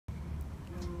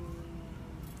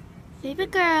Baby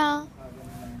girl.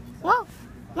 Whoa.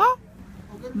 Whoa.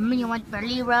 You want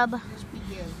belly rub?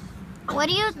 What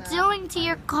are you doing to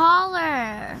your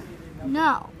collar?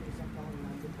 No.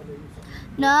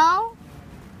 No?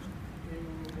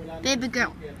 Baby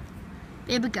girl.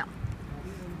 Baby girl.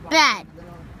 Bad.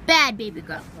 Bad baby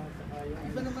girl.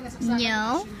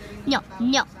 No. No.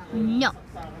 No. No.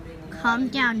 Calm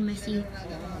down, Missy.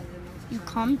 You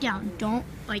calm down. Don't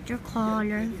bite your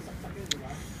collar.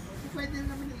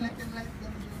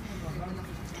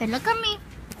 Okay, look at me.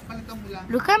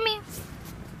 Look at me.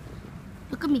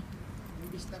 Look at me.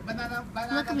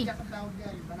 Look at me.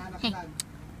 Hey.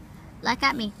 Look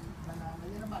at me.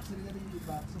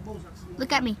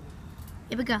 Look at me.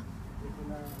 Baby girl.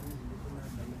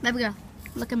 Baby girl.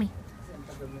 Look at me.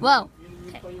 Whoa.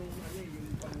 Okay.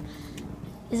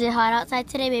 Is it hot outside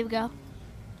today, baby girl?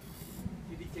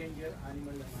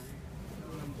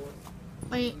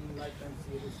 Wait.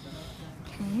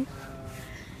 Okay.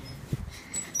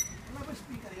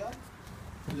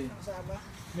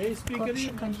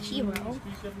 Chicken Hero.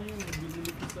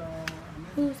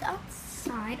 Who's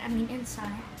outside? I mean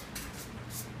inside.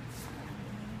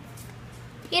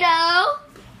 Peter! I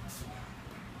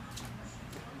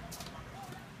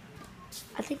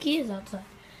think he is outside.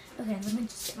 Okay, let me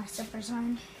just get my slippers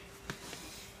on.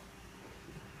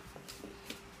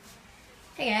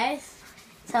 Hey guys.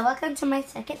 So welcome to my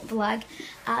second vlog.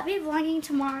 I'll be vlogging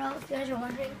tomorrow if you guys are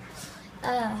wondering.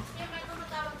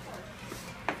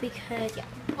 Because yeah.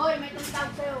 Oh,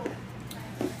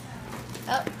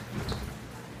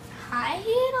 hi,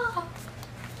 Hito.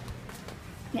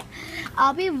 Yeah,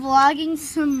 I'll be vlogging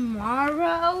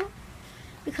tomorrow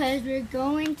because we're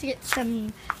going to get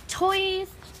some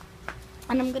toys,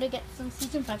 and I'm gonna get some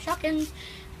season 5 Shopkins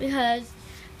because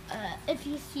if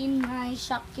you've seen my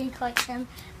Shopkin collection,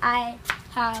 I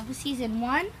have season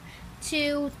 1,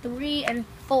 2, 3, and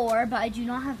 4, but I do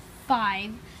not have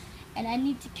 5. And I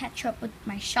need to catch up with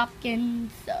my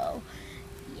Shopkins, so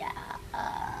yeah.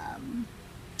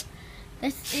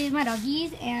 This is my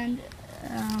doggies, and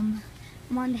I'm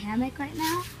on the hammock right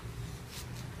now.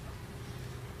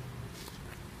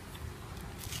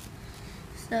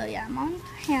 So yeah, I'm on the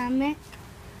hammock,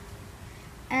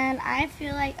 and I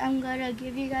feel like I'm gonna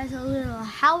give you guys a little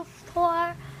house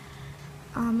tour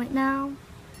right now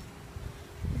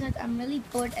because I'm really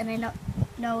bored and I don't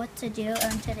know what to do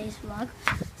on today's vlog.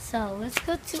 So let's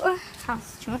go to our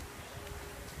house tour.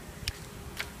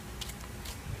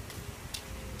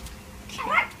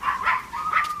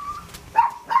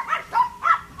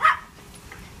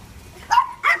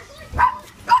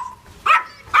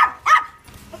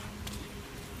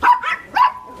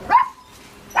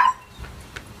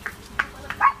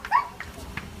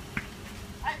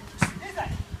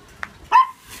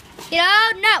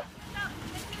 No!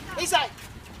 Inside!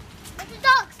 It's the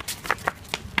dogs!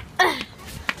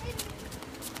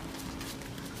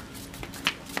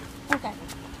 Okay.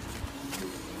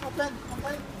 Open.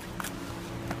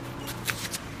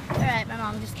 Alright, my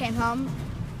mom just came home.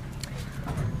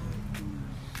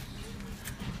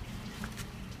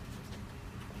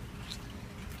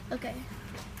 Okay.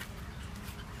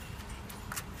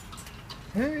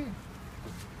 Hey.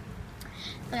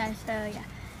 Okay, so yeah.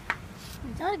 The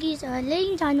doggies are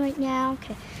laying down right now.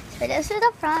 Okay, so this is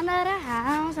the front of the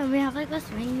house, and we have like a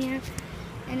swing here,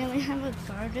 and then we have a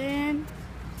garden,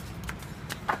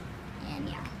 and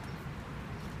yeah,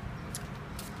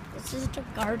 this is the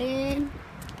garden.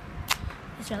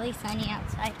 It's really sunny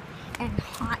outside and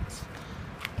hot,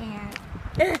 and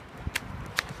yeah,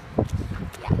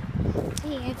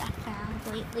 and I found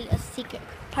lately a secret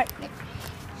apartment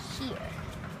here.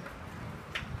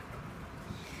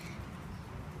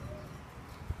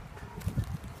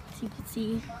 You can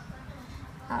see,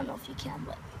 I don't know if you can,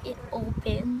 but it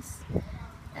opens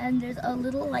and there's a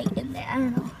little light in there. I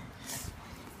don't know.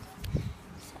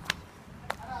 So.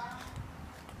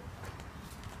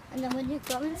 And then when you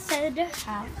go inside the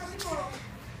house,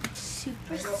 it's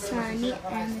super sunny,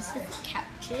 and this is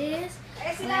couches.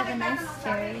 We have a nice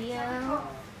stereo.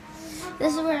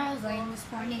 This is where I was laying this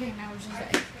morning, and I was just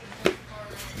like,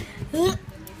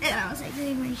 and I was like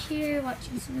laying right here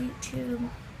watching some YouTube.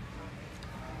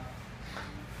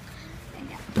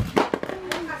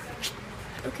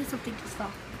 Okay, something just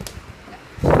fell.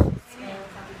 There's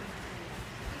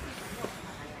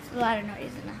a lot of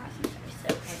noise in the house. So,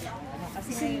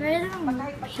 this is where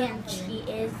the pantry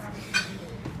is.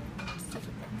 So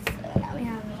now we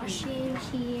have a washing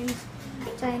machine,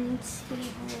 dining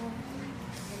table.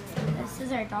 This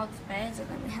is our dog's beds, and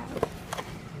then we have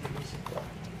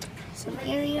some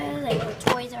areas like where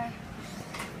toys are,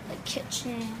 the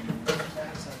kitchen,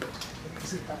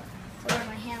 where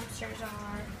my hamsters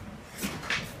are.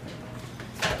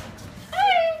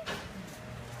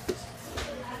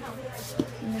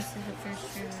 And this is the first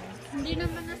room. Hindi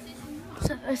naman nasisimula.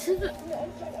 So this is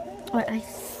what I.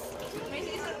 May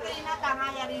season 3 na, tanga,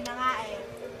 yari na nga eh.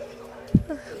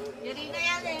 Yari na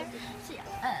yan eh. So,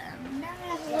 now we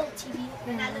have a little TV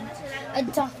Nanalo and na sila. a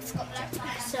dog sculpture.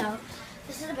 So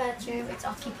this is the bedroom. It's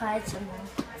occupied somewhere.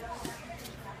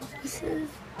 This is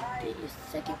the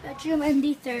second bedroom and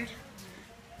the third.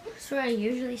 It's where I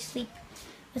usually sleep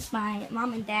with my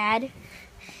mom and dad.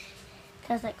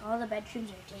 Because like all the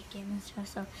bedrooms are taken and stuff.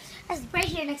 So that's right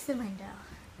here next to the window.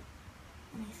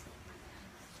 And I sleep.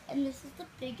 And this is the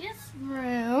biggest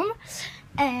room.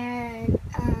 And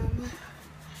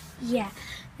yeah,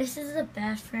 this is the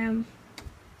bathroom.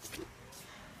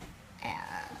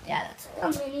 Yeah, that's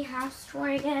a mini house tour,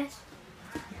 I guess.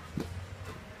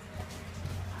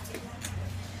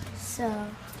 So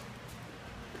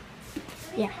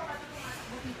yeah.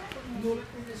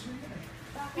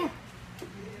 Yeah.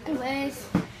 Anyways,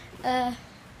 hope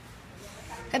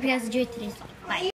you guys enjoyed today's vlog. Bye.